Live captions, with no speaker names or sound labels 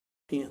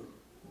10.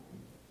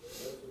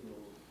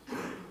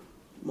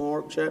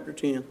 Mark chapter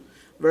 10.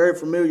 Very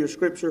familiar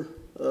scripture.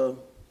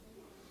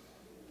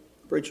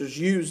 Preachers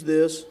use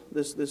this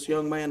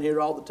young man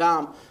here all the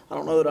time. I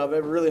don't know that I've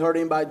ever really heard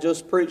anybody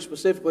just preach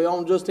specifically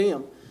on just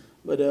him.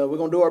 But we're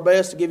going to do our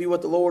best to give you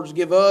what the Lord's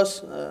give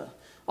us.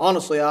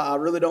 Honestly, I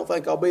really don't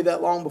think I'll be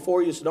that long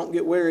before you, so don't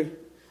get weary.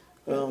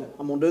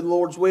 I'm going to do the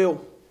Lord's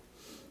will.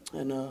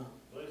 And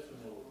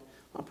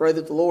I pray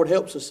that the Lord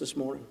helps us this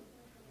morning.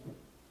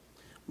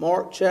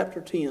 Mark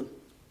chapter 10.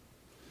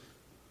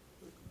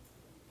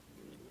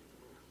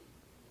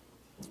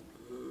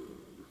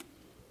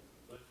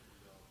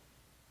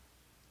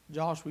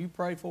 Josh, will you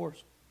pray for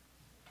us?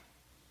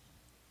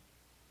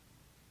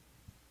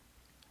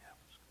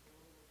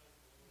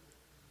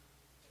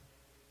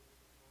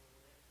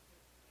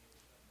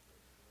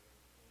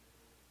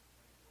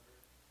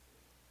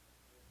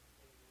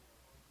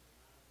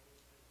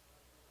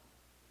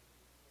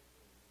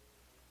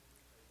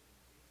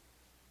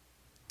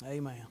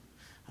 Amen.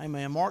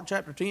 Amen. Mark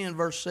chapter 10,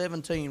 verse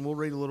 17. We'll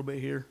read a little bit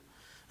here.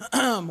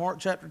 Mark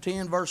chapter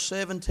 10, verse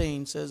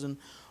 17 says, "And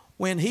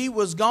when he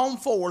was gone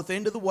forth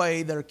into the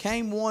way, there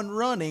came one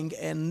running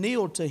and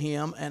kneeled to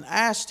him and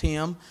asked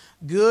him,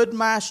 Good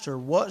master,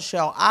 what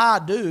shall I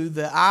do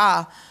that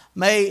I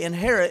may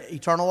inherit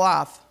eternal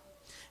life?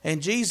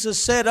 And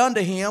Jesus said unto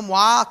him,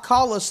 Why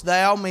callest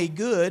thou me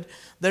good?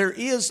 There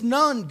is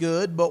none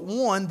good but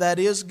one, that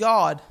is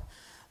God.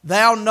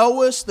 Thou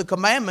knowest the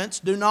commandments,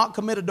 do not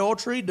commit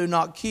adultery, do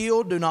not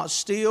kill, do not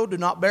steal, do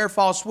not bear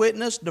false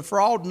witness,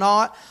 defraud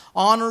not,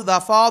 honor thy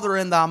father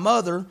and thy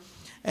mother.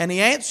 And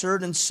he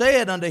answered and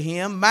said unto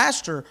him,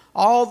 Master,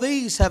 all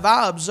these have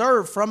I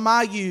observed from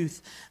my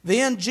youth.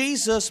 Then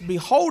Jesus,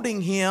 beholding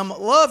him,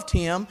 loved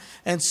him,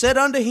 and said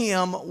unto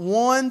him,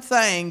 One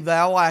thing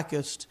thou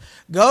lackest.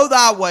 Go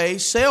thy way,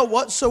 sell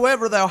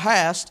whatsoever thou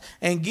hast,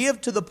 and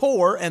give to the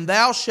poor, and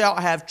thou shalt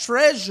have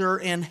treasure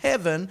in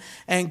heaven.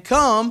 And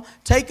come,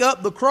 take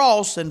up the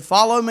cross, and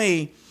follow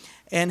me.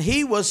 And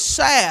he was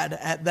sad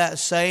at that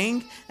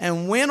saying,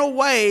 and went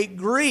away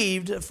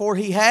grieved, for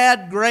he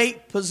had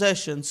great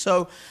possessions."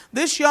 So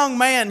this young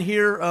man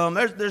here,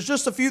 there's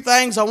just a few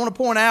things I want to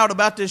point out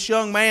about this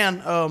young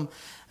man.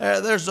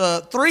 There's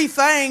three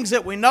things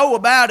that we know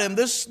about him.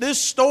 This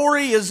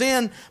story is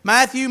in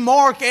Matthew,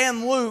 Mark,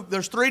 and Luke.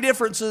 There's three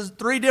different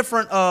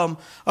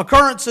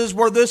occurrences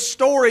where this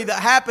story that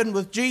happened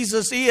with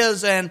Jesus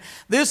is, and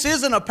this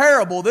isn't a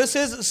parable. This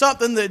isn't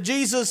something that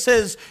Jesus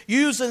is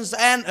using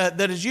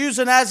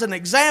as an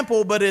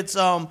example, but it's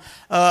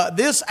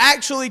this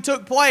actually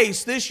took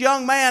place. This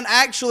young man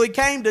actually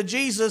came to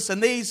Jesus,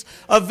 and these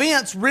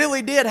events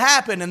really did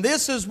happen. And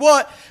this is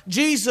what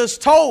Jesus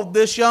told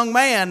this young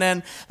man.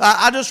 And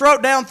I just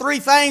wrote down three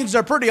things.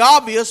 They're pretty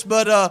obvious,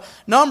 but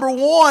number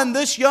one,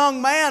 this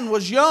young man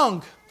was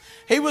young.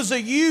 He was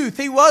a youth.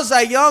 He was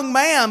a young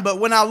man. But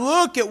when I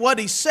look at what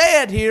he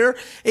said here,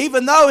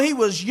 even though he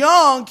was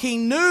young, he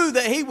knew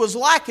that he was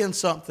lacking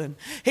something.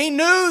 He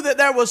knew that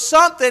there was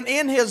something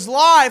in his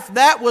life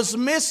that was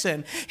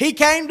missing. He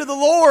came to the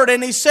Lord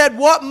and he said,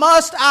 What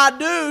must I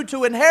do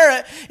to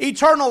inherit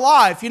eternal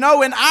life? You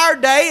know, in our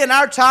day, in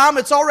our time,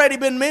 it's already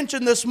been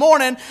mentioned this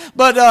morning,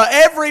 but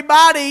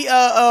everybody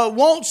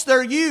wants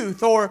their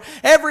youth, or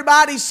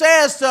everybody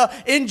says to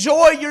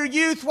enjoy your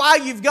youth while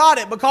you've got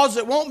it, because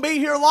it won't be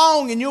here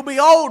long and you'll be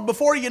old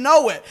before you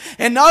know it.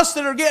 And us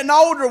that are getting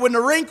older, when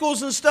the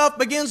wrinkles and stuff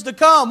begins to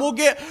come, we'll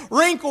get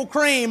wrinkle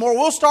cream, or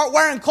we'll start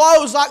wearing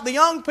clothes like the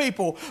young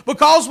people,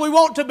 because we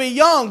want to be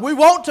young. We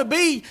want to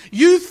be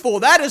youthful.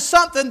 That is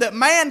something that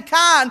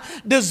mankind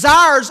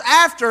desires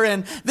after.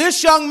 And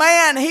this young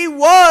man, he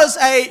was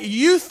a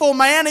youthful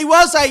man. He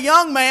was a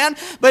young man,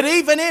 but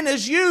even in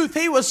his youth,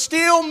 he was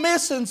still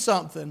missing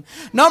something.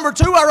 Number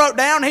two, I wrote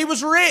down, he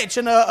was rich.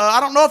 And I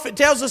don't know if it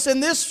tells us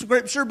in this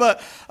scripture,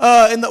 but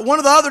in one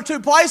of the other two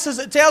places,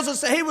 it tells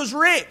us that he was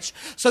rich.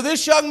 So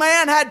this young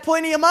man had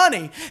plenty of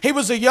money. He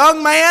was a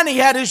young man, he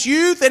had his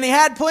youth, and he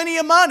had plenty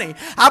of money.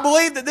 I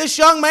believe that this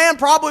young man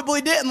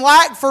probably didn't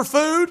lack for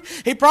food.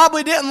 He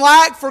probably didn't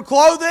lack for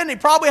clothing. He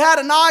probably had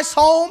a nice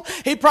home.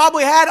 He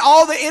probably had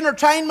all the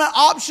entertainment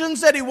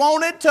options that he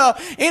wanted to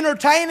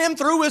entertain him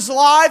through his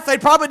life. They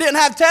probably didn't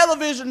have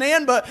television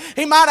then, but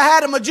he might have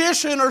had a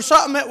magician or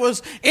something that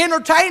was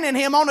entertaining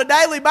him on a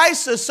daily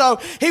basis.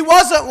 So he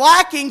wasn't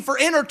lacking for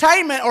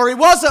entertainment, or he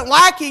wasn't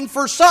lacking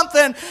for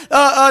something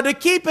to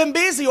keep him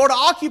busy or to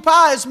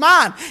occupy his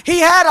mind. He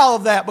had all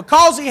of that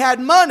because he had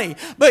money.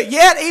 But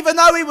yet, even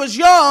though he was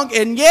young,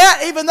 and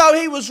yet, even though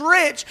he was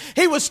rich,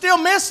 he was still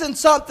missing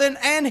something,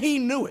 and he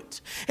knew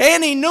it.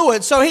 And he knew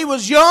it. So he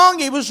was young,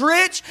 he was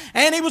rich,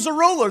 and he was a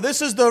ruler.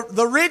 This is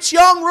the rich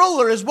young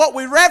ruler is what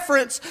we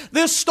reference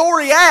this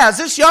story as.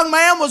 This young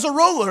man was a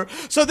ruler.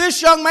 So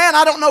this young man,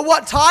 I don't know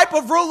what type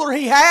of ruler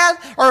he had,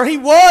 or he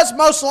was.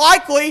 Most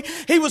likely,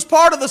 he was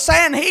part of the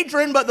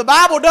Sanhedrin, but the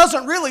Bible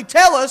doesn't really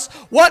tell us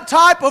what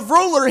type of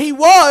ruler he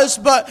was,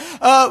 but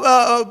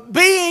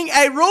being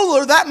a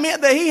ruler, that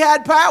meant that he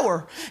had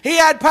power. He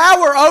had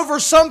power over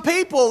some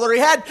people, or he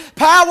had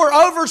power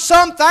over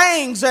some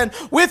things, and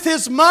with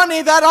his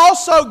money, that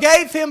also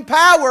gave him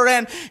power.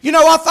 And,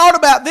 I thought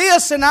about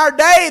this in our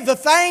day, the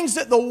things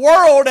that the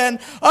world and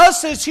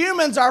us as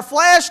humans, our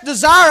flesh,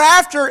 desire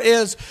after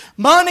is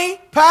money,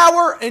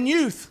 power, and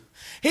youth.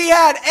 He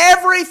had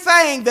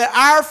everything that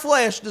our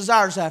flesh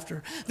desires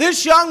after.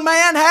 This young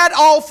man had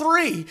all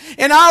three.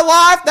 In our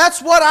life,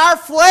 that's what our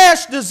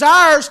flesh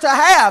desires to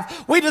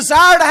have. We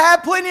desire to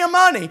have plenty of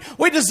money.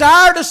 We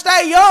desire to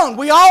stay young.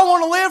 We all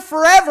want to live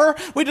forever.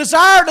 We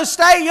desire to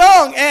stay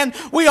young, and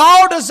we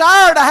all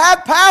desire to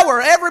have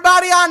power.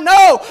 Everybody I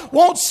know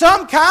wants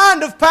some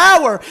kind of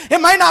power. It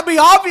may not be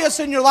obvious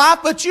in your life,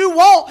 but you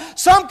want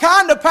some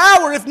kind of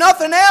power. If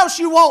nothing else,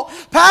 you want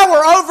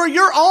power over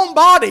your own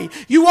body.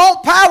 You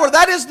want power.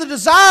 That is the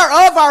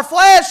desire of our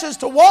flesh, is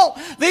to want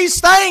these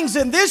things.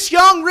 And this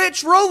young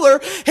rich ruler,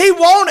 he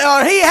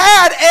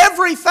had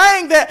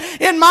everything that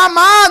in my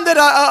mind that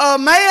a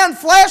man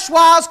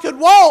flesh-wise could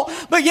want,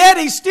 but yet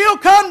he still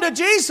come to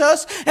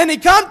Jesus, and he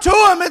come to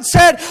him and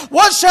said,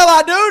 what shall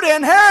I do to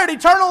inherit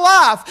eternal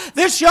life?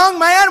 This young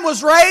man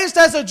was raised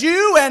as a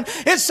Jew, and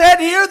it said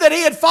here that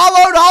he had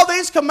followed all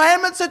these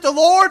commandments that the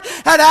Lord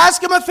had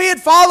asked him if he had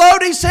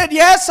followed. He said,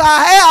 yes,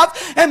 I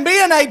have. And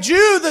being a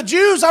Jew, the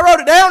Jews, I wrote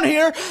it down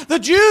here,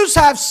 the Jews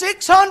have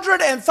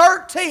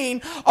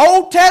 613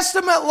 Old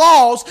Testament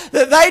laws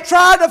that they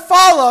try to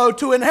follow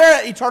to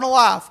inherit eternal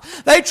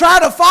life. They try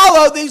to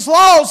follow these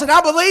laws, and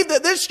I believe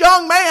that this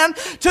young man,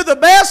 to the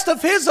best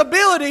of his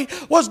ability,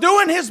 was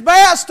doing his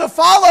best to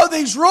follow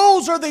these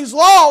rules or these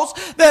laws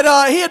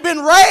that he had been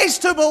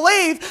raised to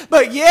believe,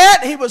 but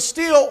yet he was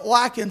still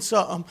lacking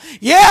something.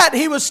 Yet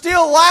he was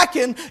still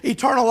lacking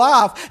eternal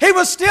life. He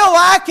was still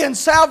lacking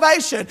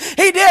salvation.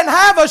 He didn't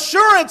have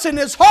assurance in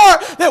his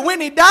heart that when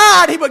he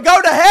died, he would go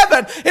to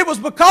heaven. It was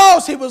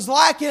because he was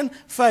lacking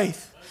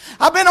faith.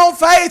 I've been on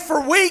faith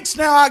for weeks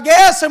now, I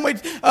guess, and we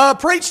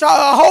preached a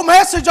whole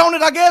message on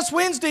it, I guess,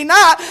 Wednesday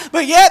night.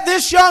 But yet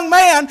this young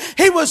man,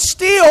 he was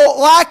still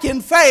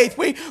lacking faith.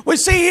 We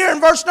see here in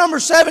verse number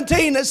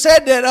 17, it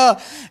said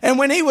that, and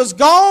when he was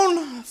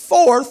gone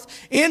forth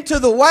into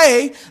the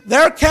way,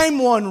 there came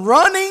one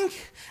running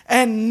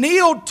and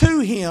kneeled to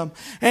him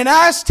and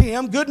asked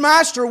him, good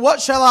master,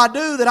 what shall I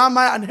do that I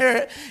might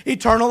inherit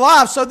eternal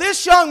life? So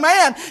this young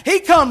man, he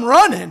come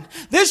running.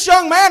 This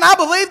young man, I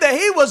believe that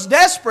he was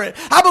desperate.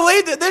 I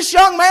believe that this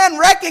young man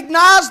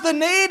recognized the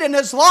need in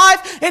his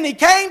life, and he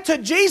came to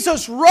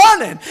Jesus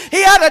running.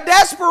 He had a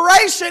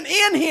desperation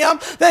in him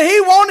that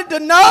he wanted to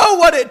know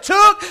what it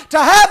took to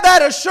have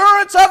that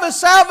assurance of his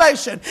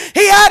salvation.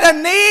 He had a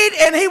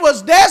need, and he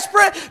was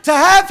desperate to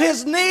have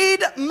his need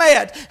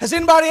met. Has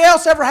anybody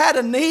else ever had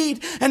a need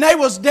and they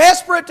was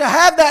desperate to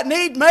have that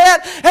need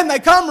met, and they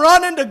come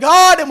running to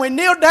God, and we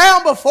kneel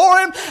down before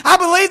him? I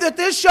believe that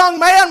this young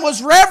man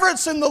was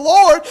reverencing the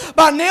Lord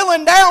by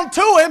kneeling down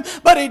to him,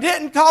 but he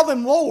didn't call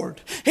him Lord.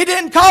 He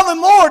didn't call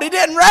him Lord. He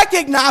didn't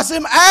recognize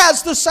him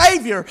as the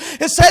Savior.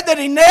 It said that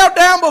he knelt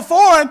down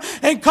before him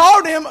and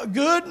called him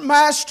good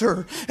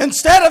master.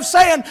 Instead of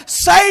saying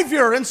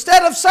Savior,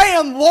 instead of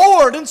saying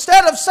Lord,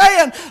 instead of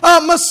saying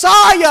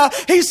Messiah,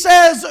 he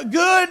says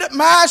good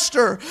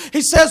master.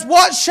 He says,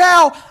 what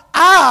shall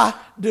I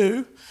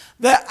do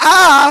that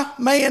I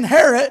may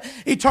inherit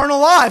eternal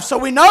life? So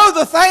we know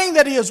the thing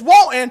that he is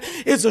wanting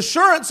is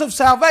assurance of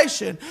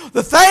salvation.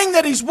 The thing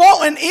that he's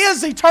wanting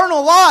is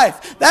eternal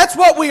life. That's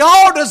what we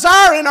all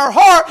desire in our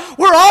heart.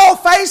 We're all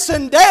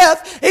facing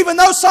death, even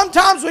though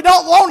sometimes we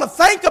don't want to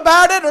think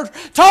about it or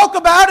talk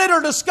about it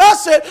or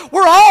discuss it.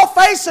 We're all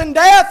facing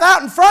death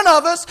out in front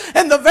of us,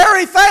 and the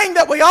very thing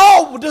that we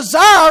all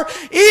desire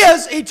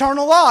is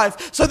eternal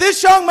life. So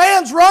this young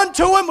man's run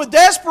to him with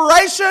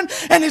desperation,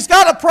 and he's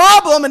got a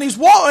problem, and he's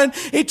wanting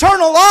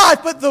eternal life.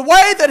 But the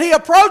way that he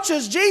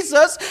approaches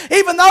Jesus,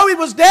 even though he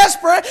was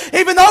desperate,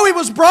 even though he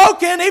was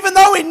broken, even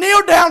though he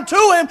kneeled down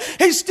to him,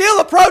 he still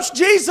approached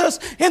Jesus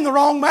in the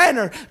wrong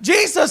manner.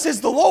 Jesus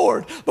is the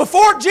Lord.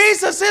 Before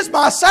Jesus is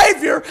my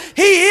Savior,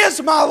 he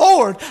is my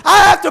Lord.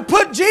 I have to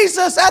put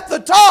Jesus at the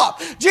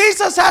top.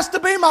 Jesus has to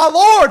be my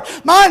Lord,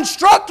 my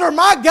instructor,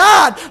 my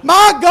guide.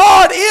 My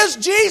God is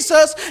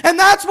Jesus, and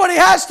that's what he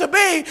has to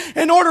be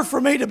in order for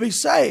me to be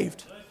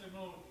saved.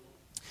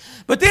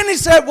 But then he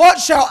said, what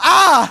shall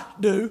I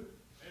do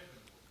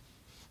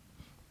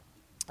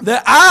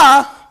that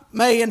I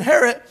may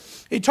inherit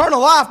eternal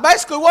life?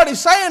 Basically what he's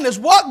saying is,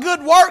 what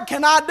good work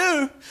can I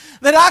do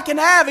that I can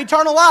have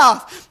eternal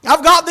life?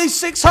 I've got these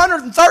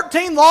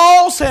 613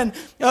 laws, and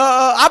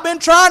I've been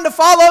trying to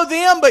follow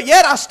them, but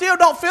yet I still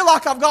don't feel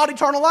like I've got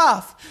eternal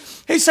life.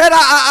 He said,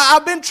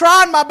 I've been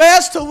trying my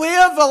best to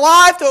live a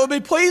life that would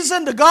be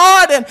pleasing to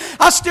God, and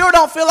I still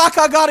don't feel like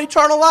I got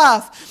eternal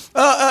life.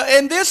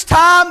 In this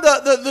time,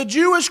 the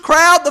Jewish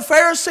crowd, the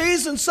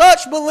Pharisees and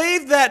such,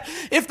 believed that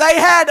if they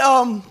had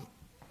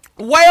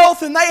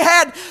wealth, and they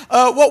had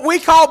what we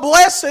call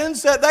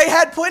blessings, that they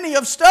had plenty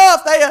of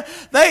stuff. They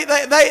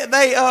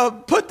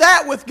put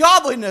that with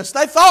godliness.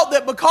 They thought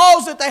that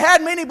because that they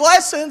had many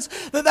blessings,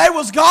 that they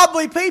was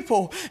godly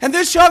people. And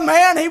this young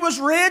man, he was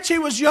rich, he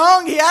was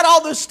young, he had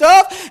all this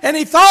stuff, and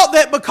he thought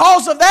that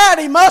because of that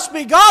he must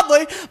be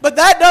godly, but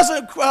that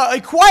doesn't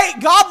equate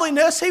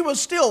godliness. He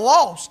was still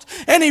lost,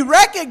 and he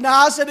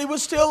recognized that he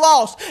was still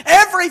lost.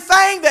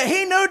 Everything that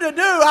he knew to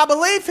do, I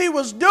believe he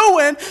was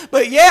doing,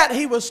 but yet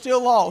he was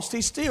still lost.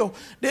 He still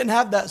didn't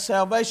have that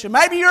salvation.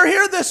 Maybe you're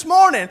here this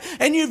morning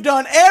and you've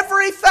done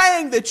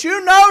everything that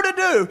you know to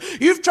do.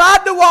 You've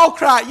tried to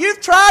walk right.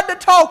 You've tried to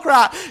talk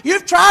right.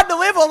 You've tried to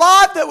live a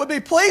life that would be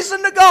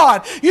pleasing to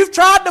God. You've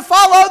tried to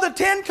follow the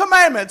 10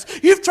 Commandments.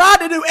 You've tried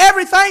to do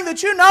everything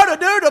that you know to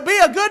do to be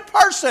a good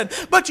person,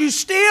 but you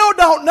still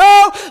don't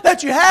know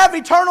that you have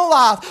eternal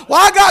life. Well,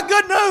 I got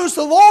good news.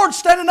 The Lord's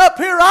standing up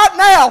here right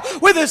now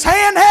with His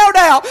hand held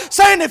out,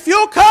 saying, if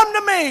you'll come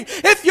to me,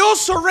 if you'll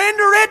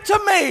surrender it to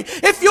me,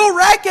 if you'll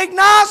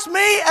recognize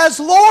me as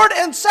Lord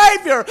and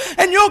Savior,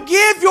 and you'll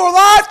give your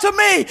life to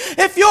me,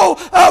 if you'll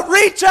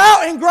reach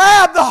out and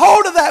grab the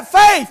hold of that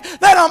faith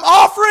that I'm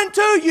offering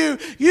to you,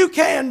 you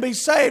can be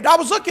saved. I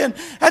was looking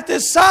at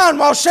this sign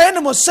while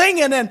Shannon was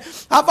singing, and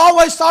I've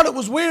always thought it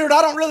was weird.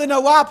 I don't really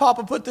know why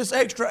Papa put this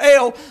extra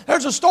L.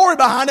 There's a story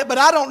behind it, but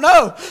I don't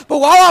know. But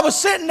while I was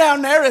sitting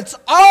down there, it's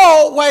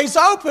always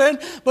open,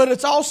 but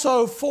it's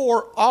also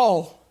for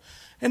all.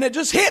 And it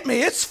just hit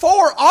me. It's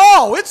for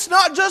all. It's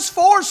not just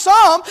for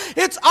some.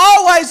 It's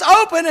always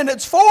open, and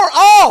it's for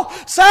all.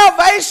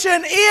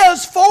 Salvation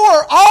is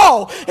for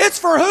all. It's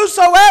for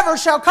whosoever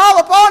shall call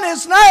upon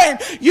His name.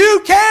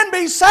 You can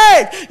be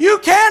saved. You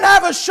can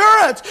have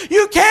assurance.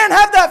 You can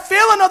have that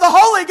feeling of the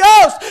Holy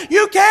Ghost.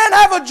 You can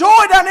have a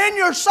joy down in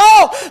your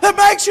soul that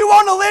makes you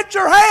want to lift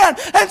your hand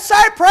and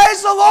say,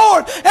 praise the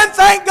Lord, and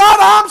thank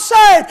God I'm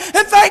saved,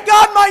 and thank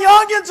God my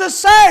youngins is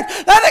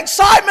saved. That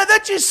excitement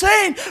that you've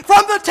seen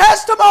from the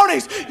testimonies,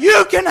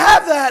 you can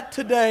have that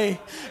today.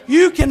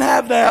 You can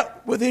have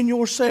that within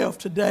yourself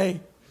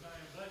today.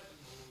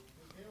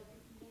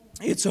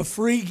 It's a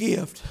free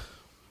gift.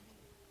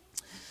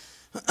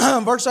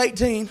 Verse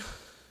 18,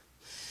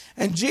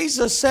 and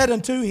Jesus said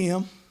unto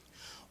him,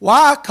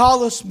 why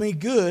callest me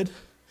good?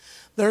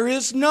 There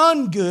is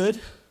none good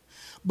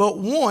but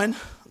one,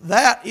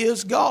 that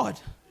is God.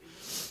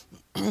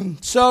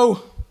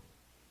 So,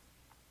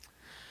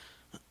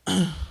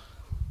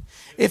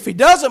 if he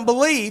doesn't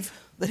believe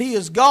that He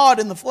is God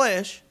in the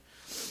flesh,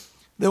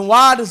 then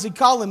why does He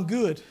call Him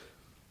good?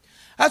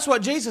 That's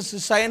what Jesus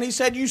is saying. He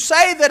said, you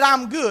say that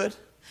I'm good.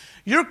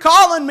 You're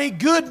calling me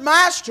good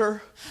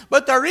master,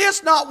 but there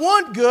is not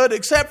one good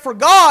except for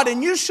God,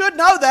 and you should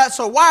know that,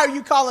 so why are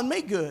you calling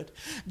me good?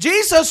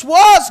 Jesus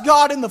was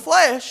God in the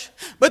flesh,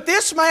 but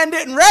this man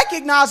didn't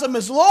recognize Him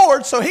as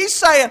Lord, so he's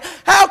saying,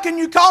 how can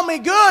you call me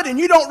good and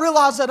you don't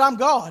realize that I'm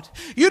God?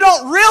 You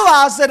don't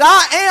realize that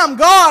I am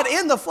God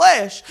in the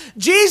flesh.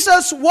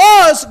 Jesus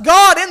was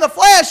God in the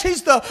flesh.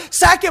 He's the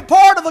second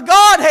part of the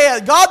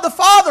Godhead. God the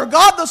Father,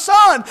 God the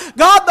Son,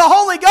 God the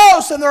Holy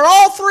Ghost, and they're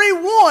all three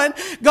one.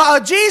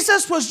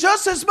 Jesus was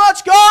just as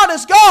much God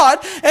as God,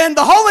 and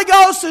the Holy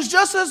Ghost is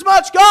just as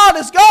much God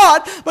as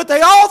God, but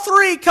they all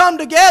three come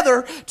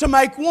together to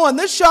make one.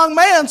 This young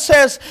man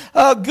says,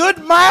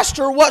 good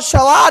master, what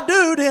shall I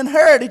do to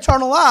inherit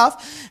eternal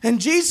life? And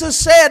Jesus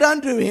said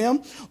unto him,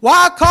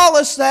 why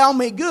callest thou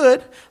me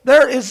good?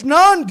 There is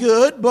none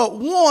good but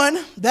one,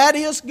 that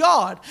is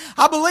God.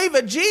 I believe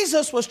that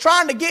Jesus was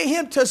trying to get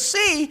him to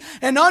see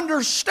and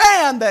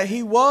understand that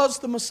He was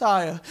the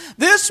Messiah.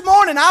 This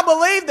morning, I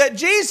believe that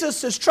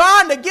Jesus is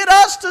trying to get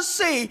us to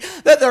see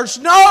that there's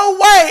no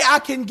way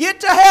I can get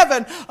to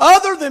heaven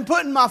other than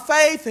putting my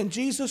faith in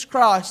Jesus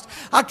Christ.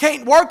 I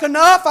can't work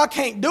enough. I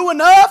can't do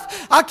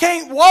enough. I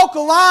can't walk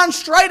a line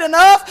straight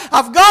enough.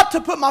 I've got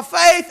to put my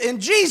faith in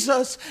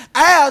Jesus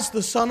as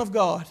the Son of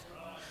God.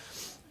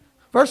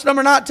 Verse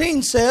number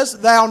 19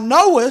 says, thou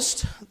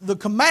knowest the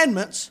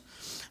commandments.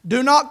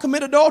 Do not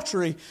commit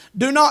adultery.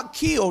 Do not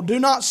kill. Do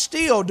not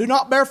steal. Do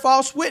not bear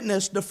false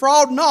witness.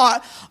 Defraud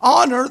not.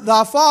 Honor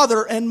thy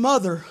father and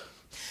mother.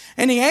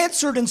 And he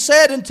answered and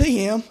said unto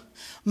him,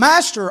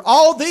 Master,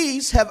 all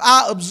these have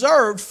I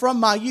observed from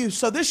my youth.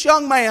 So this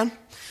young man,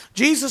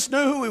 Jesus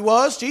knew who he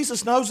was.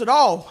 Jesus knows it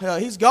all.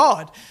 He's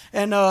God.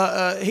 And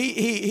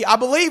I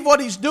believe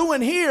what he's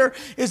doing here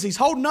is he's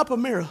holding up a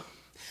mirror.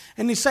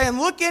 And he's saying,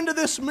 look into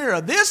this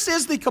mirror. This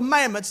is the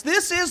commandments.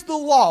 This is the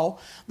law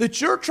that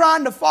you're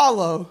trying to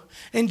follow.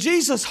 And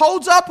Jesus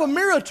holds up a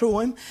mirror to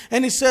him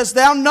and he says,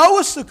 thou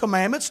knowest the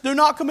commandments. Do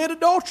not commit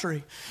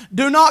adultery.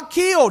 Do not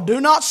kill.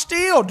 Do not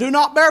steal. Do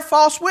not bear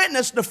false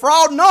witness.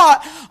 Defraud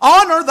not.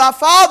 Honor thy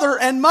father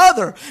and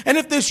mother. And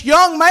if this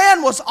young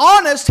man was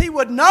honest, he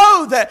would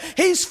know that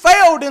he's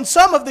failed in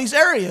some of these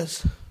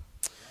areas.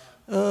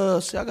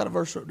 See, I got a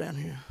verse wrote down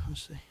here.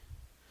 Let's see.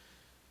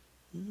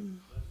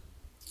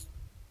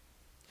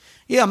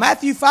 Yeah,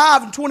 Matthew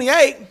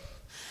 5:28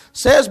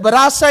 says, "But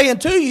I say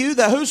unto you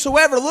that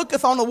whosoever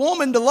looketh on a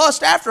woman to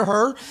lust after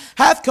her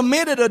hath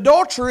committed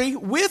adultery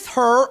with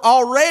her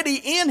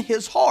already in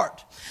his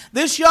heart."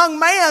 This young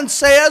man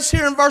says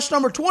here in verse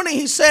number 20,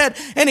 he said,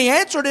 "And he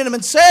answered him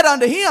and said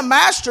unto him,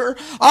 Master,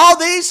 all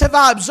these have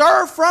I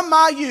observed from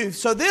my youth."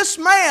 So this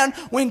man,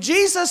 when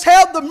Jesus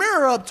held the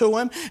mirror up to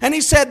him and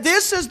he said,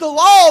 "This is the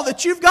law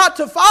that you've got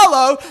to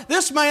follow,"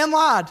 this man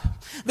lied.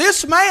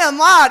 This man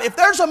lied. If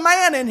there's a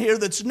man in here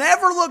that's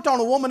never looked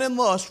on a woman in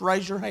lust,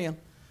 raise your hand.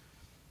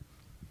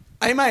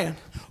 Amen.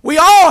 We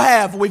all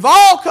have. We've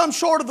all come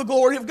short of the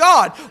glory of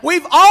God.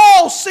 We've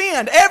all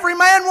sinned. Every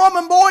man,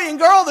 woman, boy, and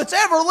girl that's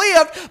ever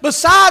lived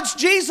besides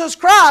Jesus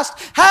Christ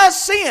has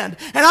sinned.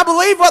 And I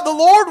believe what the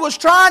Lord was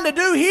trying to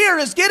do here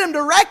is get him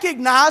to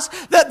recognize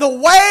that the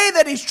way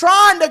that he's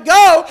trying to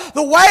go,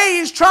 the way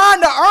he's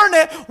trying to earn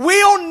it,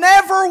 will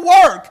never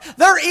work.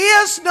 There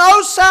is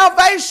no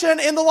salvation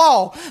in the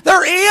law.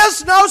 There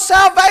is no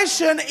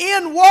salvation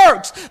in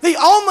works. The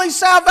only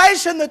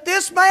salvation that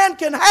this man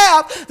can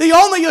have, the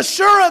only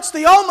assurance,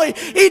 the only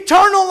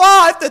eternal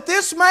life that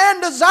this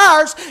man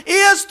desires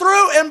is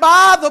through and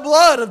by the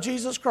blood of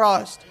Jesus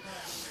Christ.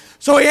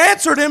 So he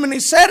answered him and he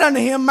said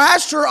unto him,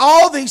 "Master,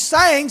 all these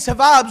things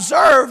have I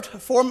observed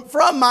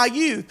from my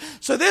youth."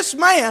 So this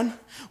man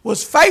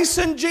was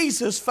facing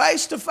Jesus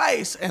face to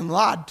face and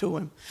lied to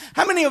him.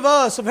 How many of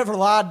us have ever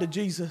lied to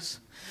Jesus?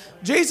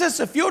 "Jesus,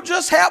 if you'll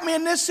just help me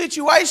in this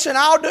situation,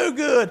 I'll do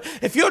good.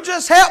 If you'll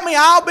just help me,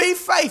 I'll be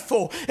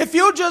faithful. If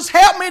you'll just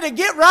help me to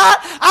get right,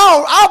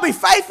 I'll be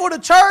faithful to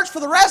church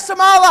for the rest of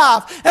my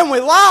life." And we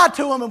lie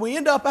to him and we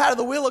end up out of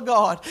the will of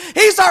God.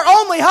 He's our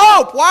only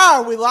hope. Why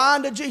are we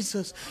lying to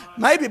Jesus?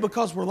 Maybe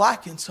because we're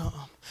lacking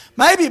something.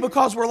 Maybe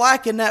because we're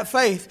lacking that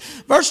faith.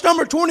 Verse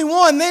number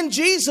 21, "Then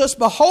Jesus,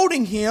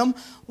 beholding him,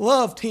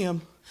 loved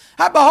him."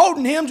 That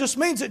beholding him just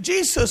means that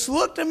Jesus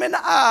looked him in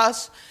the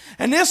eyes.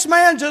 And this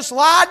man just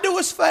lied to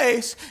his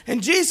face.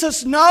 And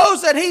Jesus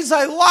knows that he's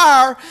a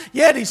liar,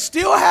 yet he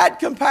still had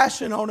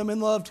compassion on him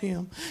and loved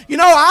him. You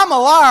know, I'm a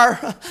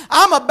liar.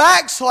 I'm a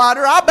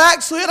backslider. I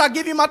backslid. I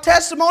give you my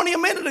testimony a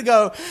minute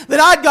ago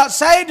that I got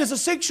saved as a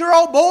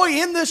 6-year-old boy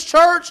in this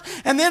church.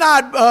 And then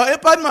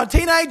in my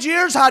teenage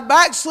years, I'd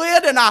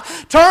backslid and I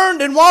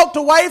turned and walked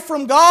away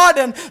from God.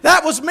 And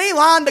that was me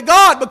lying to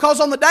God, because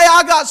on the day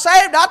I got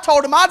saved, I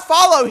told him I'd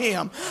follow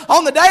him.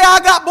 On the day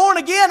I got born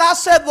again, I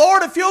said,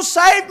 "Lord, if you'll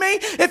save me,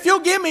 if you'll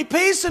give me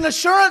peace and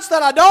assurance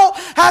that I don't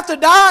have to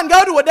die and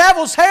go to a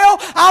devil's hell,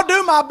 I'll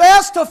do my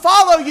best to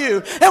follow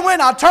you." And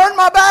when I turned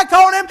my back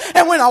on him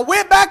and when I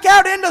went back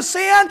out into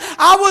sin,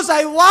 I was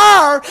a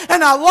liar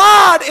and I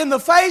lied in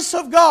the face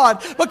of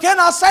God. But can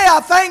I say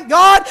I thank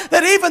God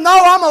that even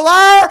though I'm a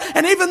liar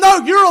and even though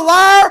you're a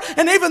liar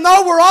and even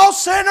though we're all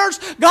sinners,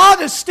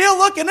 God is still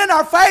looking in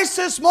our face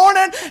this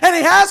morning and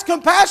He has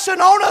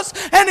compassion on us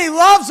and He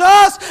loves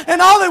us, and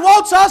all He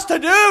wants us to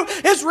do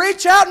is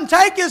reach out and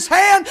take His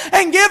hand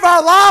and give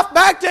our life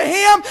back to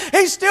Him.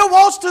 He still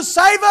wants to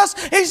save us.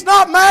 He's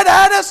not mad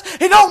at us.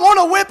 He don't want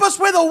to whip us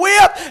with a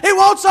whip. He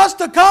wants us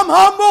to come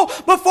humble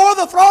before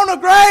the throne of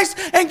grace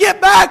and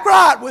get back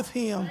right with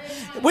Him.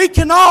 We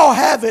can all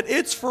have it.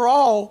 It's for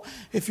all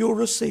if you'll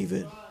receive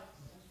it.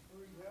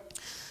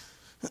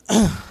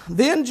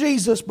 Then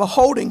Jesus,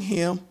 beholding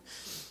him,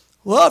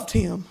 loved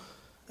him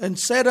and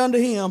said unto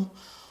him,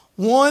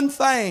 "One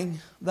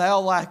thing thou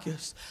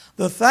lackest."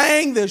 The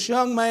thing this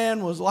young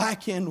man was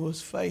lacking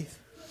was faith.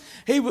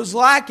 He was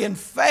lacking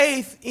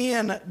faith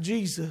in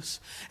Jesus.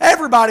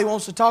 Everybody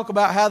wants to talk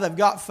about how they've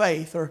got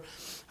faith. Or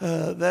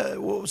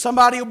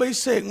somebody will be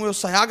sick and we'll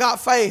say, "I got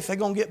faith, they're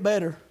going to get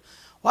better."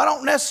 Well, I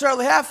don't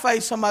necessarily have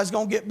faith somebody's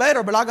going to get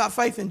better, but I got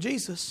faith in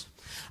Jesus.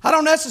 I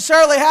don't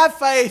necessarily have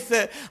faith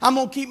that I'm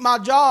going to keep my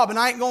job and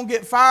I ain't going to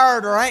get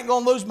fired or I ain't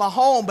going to lose my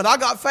home. But I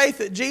got faith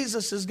that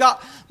Jesus has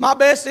got my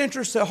best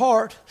interests at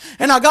heart.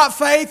 And I got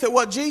faith that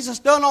what Jesus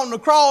done on the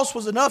cross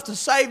was enough to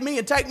save me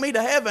and take me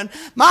to heaven.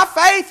 My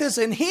faith is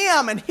in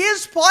Him and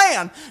His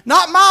plan.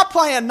 Not my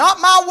plan, not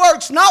my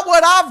works, not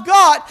what I've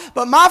got.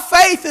 But my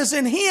faith is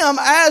in Him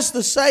as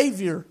the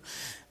Savior.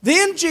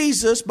 Then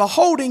Jesus,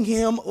 beholding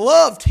him,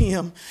 loved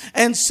him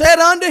and said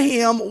unto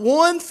him,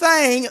 "One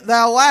thing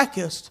thou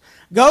lackest.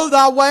 Go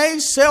thy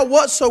ways, sell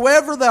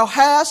whatsoever thou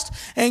hast,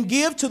 and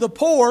give to the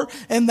poor,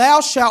 and thou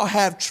shalt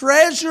have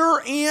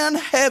treasure in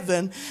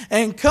heaven.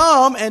 And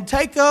come and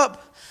take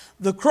up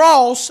the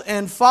cross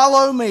and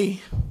follow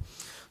me."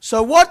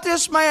 So what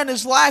this man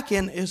is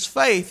lacking is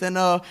faith. And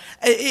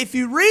if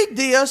you read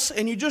this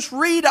and you just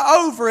read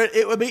over it,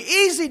 it would be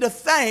easy to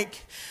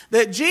think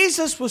that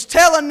Jesus was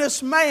telling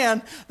this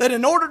man that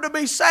in order to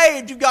be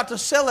saved, you've got to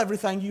sell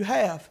everything you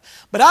have.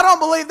 But I don't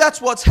believe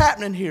that's what's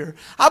happening here.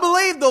 I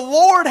believe the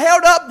Lord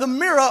held up the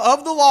mirror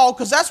of the law,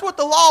 because that's what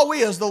the law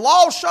is. The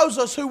law shows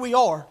us who we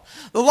are.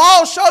 The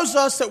law shows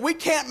us that we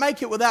can't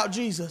make it without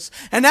Jesus.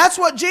 And that's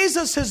what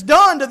Jesus has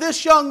done to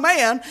this young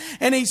man.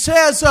 And He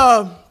says,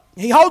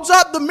 He holds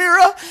up the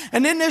mirror,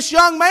 and then this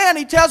young man,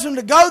 he tells him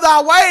to go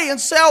thy way and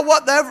sell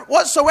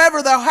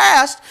whatsoever thou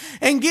hast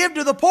and give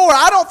to the poor.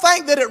 I don't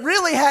think that it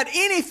really had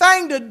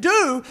anything to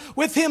do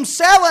with him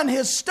selling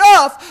his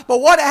stuff,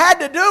 but what it had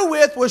to do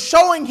with was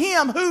showing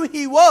him who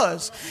he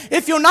was.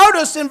 If you'll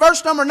notice in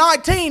verse number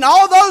 19,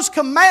 all those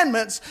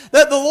commandments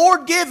that the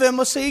Lord gave him,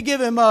 let's see, he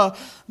gave him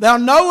thou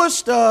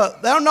knowest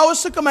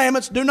the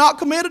commandments: do not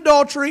commit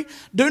adultery,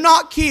 do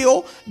not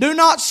kill, do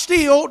not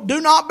steal, do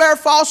not bear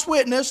false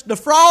witness,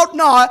 defraud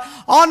not,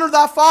 honor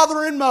thy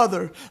father and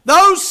mother.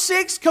 Those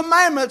 6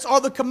 commandments are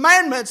the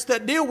commandments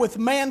that deal with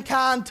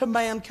mankind to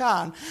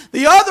mankind.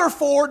 The other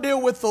 4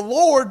 deal with the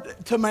Lord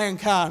to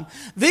mankind.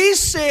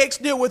 These 6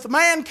 deal with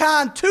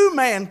mankind to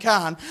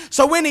mankind.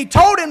 So when he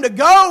told him to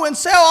go and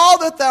sell all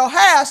that thou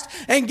hast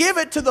and give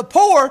it to the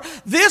poor,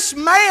 this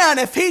man,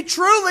 if he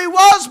truly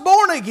was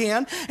born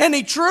again, and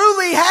he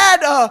truly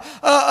had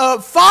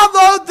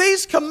followed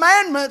these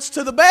commandments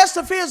to the best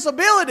of his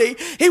ability,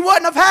 he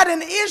wouldn't have had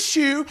an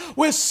issue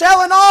with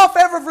selling off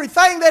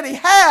everything that he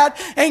had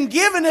and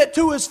giving it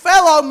to his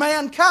fellow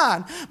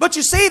mankind. But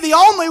you see, the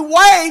only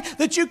way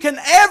that you can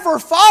ever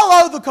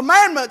follow the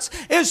commandments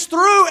is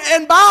through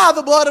and by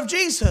the blood of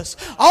Jesus.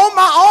 On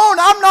my own,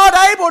 I'm not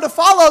able to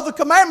follow the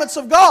commandments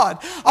of God.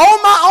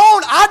 On my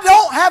own, I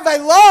don't have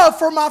a love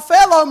for my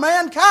fellow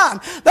mankind.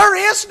 There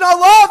is no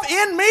love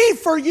in me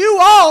for you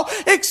all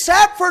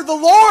except for the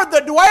Lord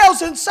that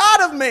dwells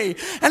inside of me.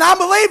 And I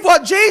believe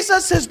what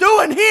Jesus is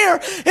doing here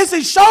is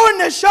he's showing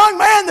this young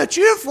man that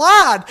you've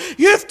lied.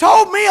 You've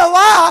told me a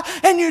lie,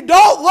 and you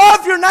don't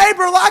love your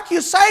neighbor like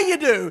you say you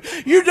do.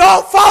 You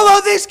don't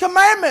follow these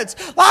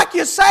commandments like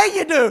you say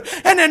you do.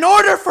 And in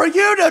order for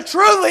you to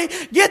truly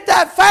get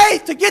that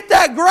faith, to get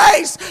that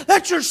grace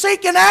that you're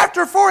seeking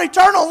after for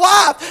eternal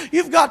life,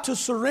 you've got to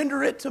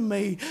surrender it to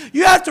me.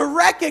 You have to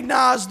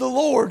recognize the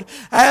Lord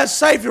as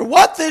Savior.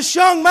 What this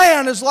young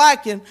man is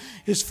lacking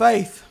is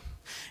faith.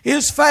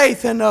 His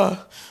faith. And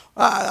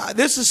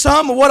this is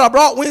some of what I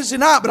brought Wednesday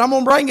night, but I'm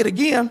going to bring it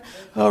again.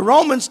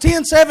 Romans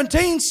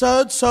 10:17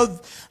 said, so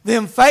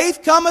then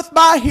faith cometh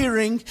by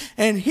hearing,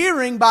 and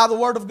hearing by the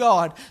word of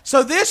God.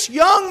 So this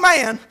young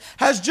man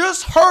has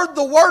just heard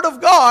the word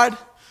of God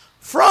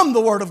from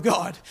the Word of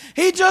God.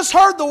 He just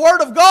heard the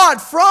Word of God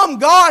from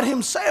God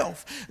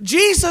Himself.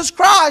 Jesus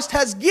Christ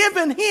has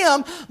given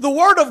him the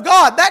Word of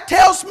God. That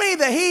tells me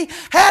that he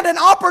had an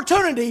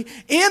opportunity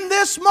in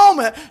this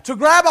moment to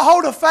grab a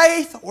hold of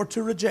faith or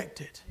to reject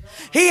it.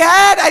 He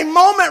had a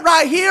moment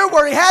right here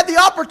where he had the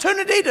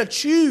opportunity to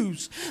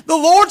choose. The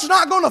Lord's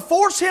not going to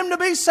force him to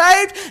be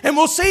saved, and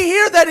we'll see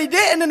here that he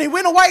didn't, and he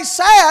went away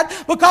sad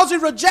because he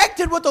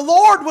rejected what the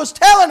Lord was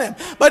telling him.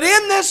 But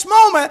in this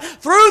moment,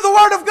 through the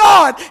Word of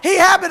God, he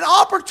had an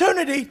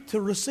opportunity to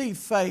receive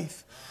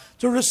faith,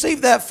 to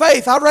receive that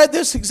faith. I read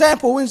this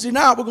example Wednesday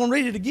night. We're going to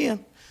read it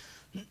again.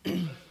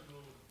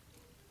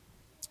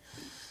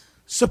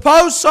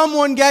 Suppose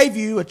someone gave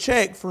you a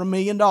check for $1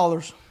 million.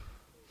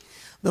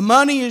 The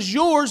money is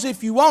yours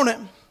if you want it,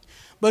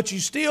 but you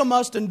still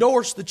must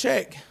endorse the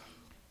check.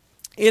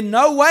 In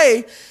no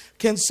way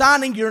can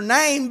signing your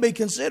name be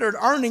considered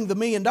earning the $1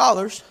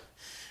 million.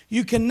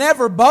 You can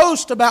never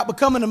boast about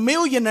becoming a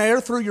millionaire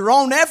through your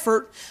own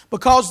effort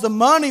because the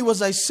money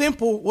was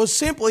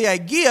simply a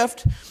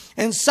gift,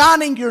 and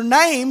signing your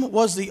name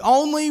was the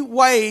only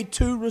way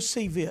to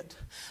receive it.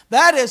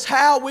 That is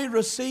how we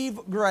receive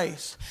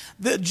grace.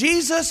 That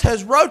Jesus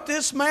has wrote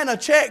this man a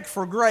check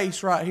for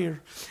grace right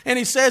here. And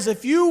he says,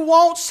 if you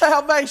want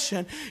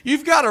salvation,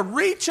 you've got to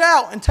reach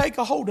out and take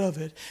a hold of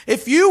it.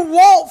 If you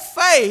want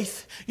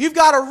faith, you've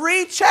got to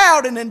reach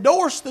out and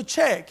endorse the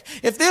check.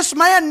 If this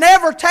man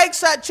never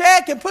takes that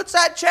check and puts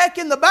that check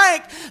in the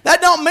bank, that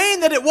don't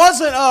mean that it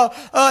wasn't,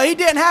 he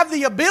didn't have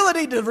the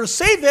ability to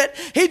receive it.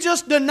 He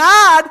just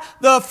denied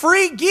the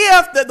free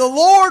gift that the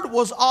Lord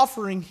was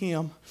offering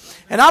him.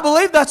 And I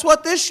believe that's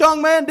what this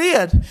young man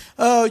did.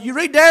 You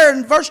read there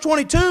in verse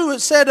 22, it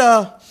said,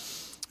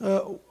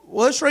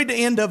 let's read the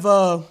end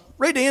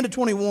of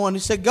 21. It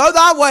said, go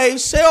thy way,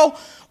 sell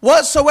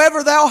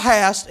whatsoever thou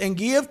hast, and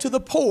give to the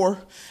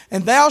poor,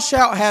 and thou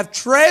shalt have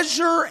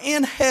treasure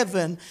in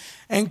heaven.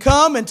 And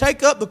come and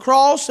take up the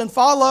cross and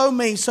follow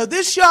me. So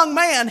this young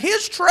man,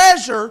 his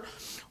treasure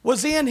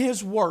was in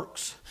his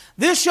works.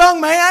 This young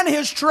man,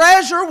 his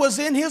treasure was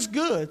in his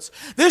goods.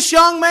 This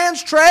young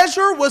man's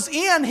treasure was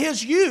in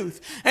his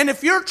youth. And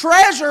if your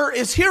treasure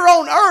is here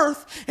on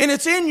earth, and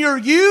it's in your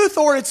youth,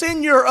 or it's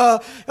in your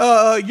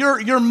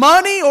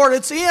money, or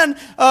it's in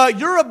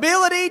your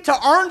ability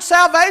to earn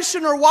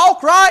salvation or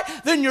walk right,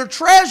 then your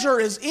treasure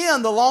is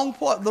in the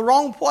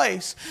wrong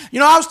place. You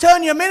know, I was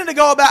telling you a minute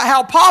ago about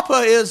how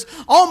Papa is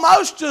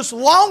almost just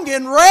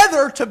longing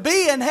rather to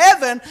be in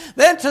heaven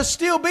than to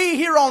still be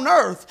here on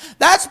earth.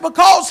 That's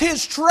because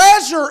his treasure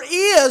treasure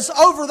is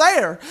over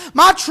there.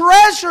 My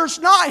treasure's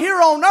not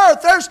here on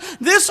earth.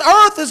 This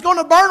earth is going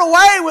to burn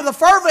away with a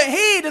fervent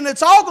heat, and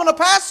it's all going to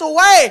pass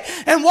away.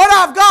 And what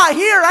I've got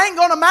here ain't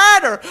going to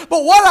matter.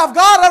 But what I've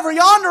got over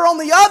yonder on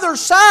the other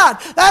side,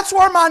 that's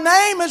where my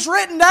name is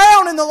written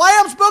down in the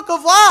Lamb's Book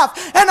of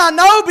Life. And I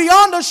know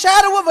beyond a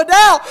shadow of a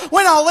doubt,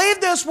 when I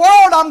leave this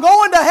world, I'm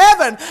going to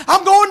heaven.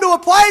 I'm going to a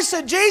place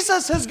that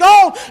Jesus has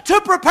gone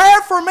to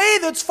prepare for me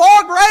that's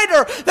far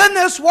greater than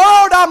this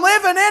world I'm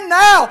living in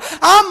now.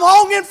 I'm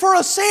longing for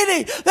a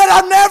city that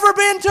I've never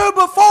been to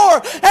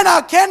before, and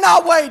I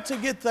cannot wait to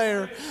get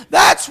there.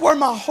 That's where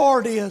my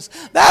heart is.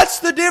 That's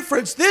the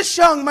difference. This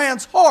young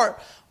man's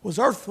heart was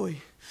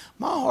earthly.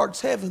 My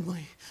heart's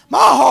heavenly. My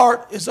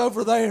heart is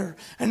over there,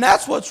 and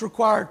that's what's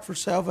required for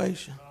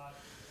salvation.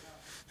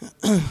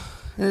 And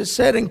it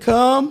said, and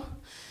come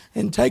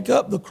and take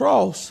up the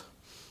cross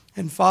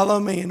and follow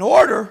me. In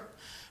order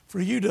for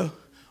you to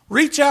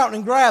reach out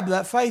and grab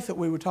that faith that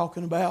we were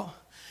talking about,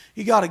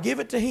 you got to give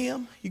it to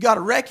Him. You got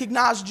to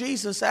recognize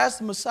Jesus as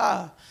the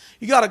Messiah.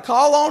 You got to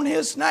call on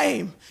His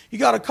name. You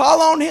got to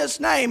call on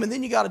His name, and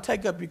then you got to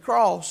take up your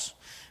cross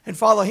and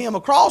follow Him.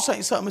 A cross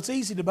ain't something that's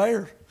easy to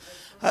bear.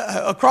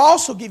 A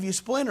cross will give you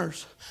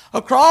splinters.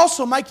 A cross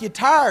will make you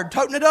tired.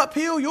 Toting it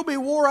uphill, you'll be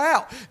wore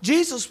out.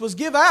 Jesus was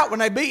give out when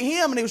they beat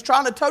Him and He was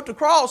trying to tote the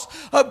cross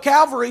up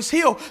Calvary's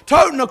hill.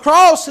 Toting a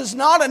cross is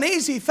not an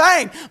easy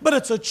thing, but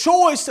it's a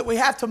choice that we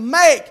have to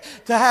make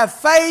to have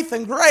faith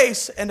and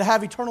grace and to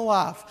have eternal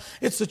life.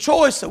 It's the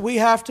choice that we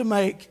have to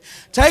make.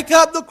 Take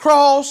up the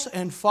cross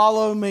and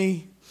follow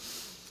me.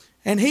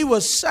 And he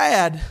was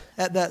sad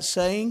at that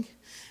saying,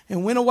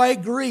 and went away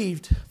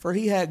grieved, for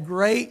he had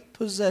great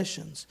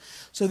possessions.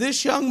 So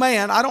this young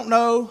man, I don't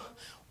know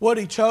what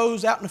he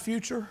chose out in the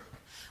future.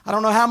 I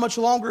don't know how much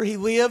longer he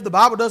lived. The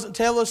Bible doesn't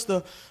tell us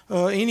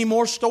any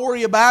more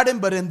story about him,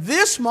 but in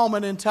this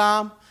moment in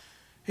time,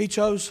 he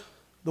chose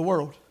the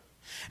world.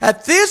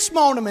 At this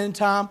moment in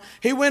time,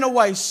 he went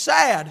away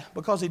sad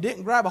because he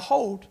didn't grab a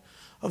hold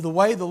of the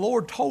way the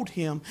Lord told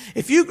him.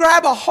 If you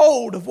grab a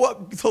hold of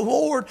what the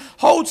Lord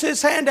holds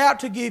His hand out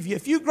to give you,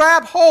 if you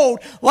grab hold,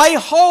 lay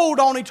hold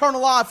on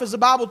eternal life, as the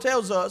Bible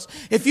tells us,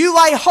 if you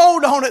lay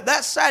hold on it,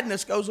 that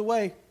sadness goes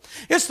away.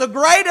 It's the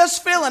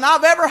greatest feeling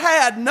I've ever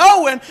had,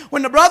 knowing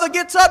when the brother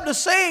gets up to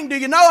sing, do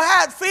you know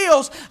how it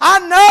feels? I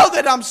know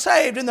that I'm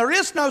saved, and there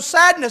is no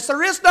sadness,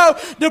 there is no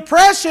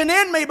depression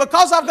in me,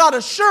 because I've got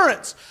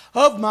assurance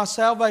of my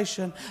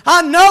salvation.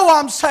 I know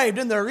I'm saved,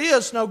 and there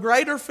is no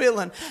greater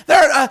feeling.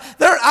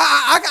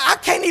 I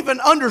can't even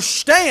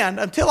understand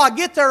until I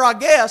get there, I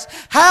guess,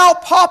 how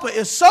Papa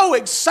is so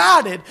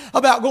excited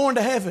about going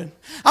to heaven.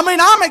 I mean,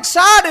 I'm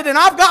excited, and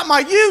I've got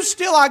my youth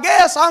still, I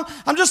guess.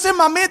 I'm just in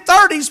my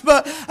mid-30s,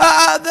 but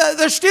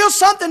there's still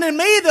something in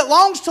me that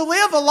longs to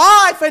live a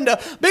life and to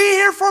be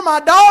here for my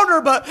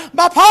daughter. But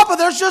my Papa,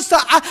 there's just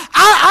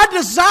I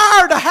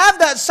desire to have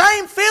that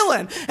same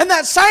feeling and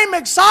that same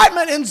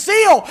excitement and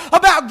zeal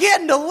about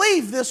getting to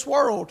leave this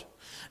world.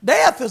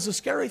 Death is a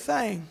scary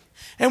thing,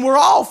 and we're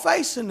all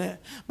facing it.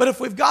 But if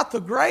we've got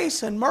the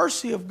grace and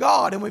mercy of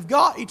God and we've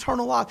got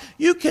eternal life,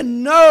 you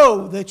can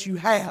know that you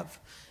have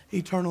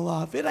eternal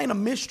life. It ain't a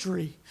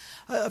mystery.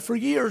 For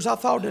years I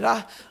thought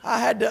that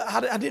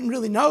I didn't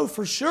really know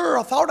for sure.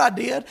 I thought I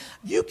did.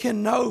 You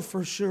can know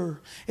for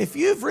sure. If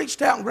you've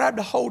reached out and grabbed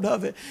a hold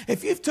of it,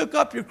 if you've took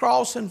up your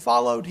cross and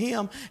followed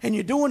Him, and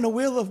you're doing the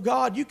will of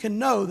God, you can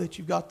know that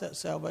you've got that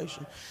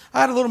salvation. I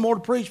had a little more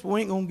to preach, but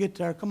we ain't going to get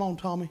there. Come on,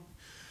 Tommy.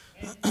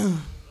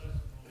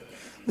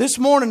 This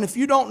morning, if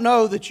you don't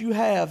know that you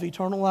have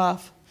eternal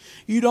life,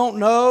 you don't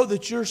know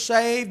that you're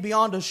saved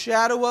beyond a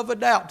shadow of a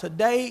doubt,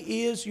 today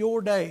is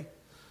your day.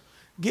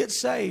 Get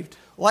saved.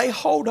 Lay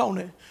hold on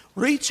it.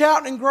 Reach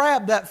out and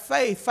grab that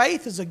faith.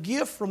 Faith is a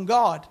gift from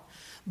God.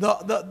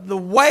 The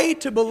way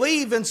to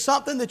believe in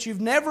something that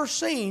you've never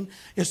seen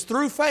is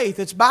through faith.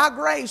 It's by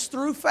grace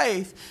through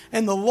faith.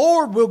 And the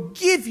Lord will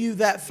give you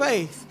that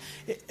faith.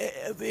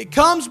 It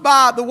comes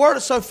by the Word.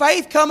 So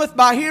faith cometh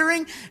by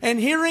hearing, and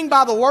hearing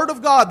by the Word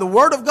of God. The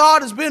Word of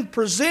God has been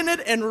presented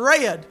and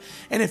read.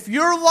 And if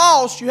you're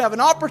lost, you have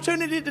an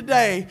opportunity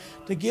today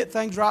to get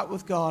things right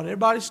with God.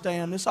 Everybody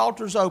stand. This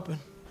altar's open.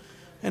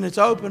 And it's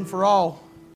open for all.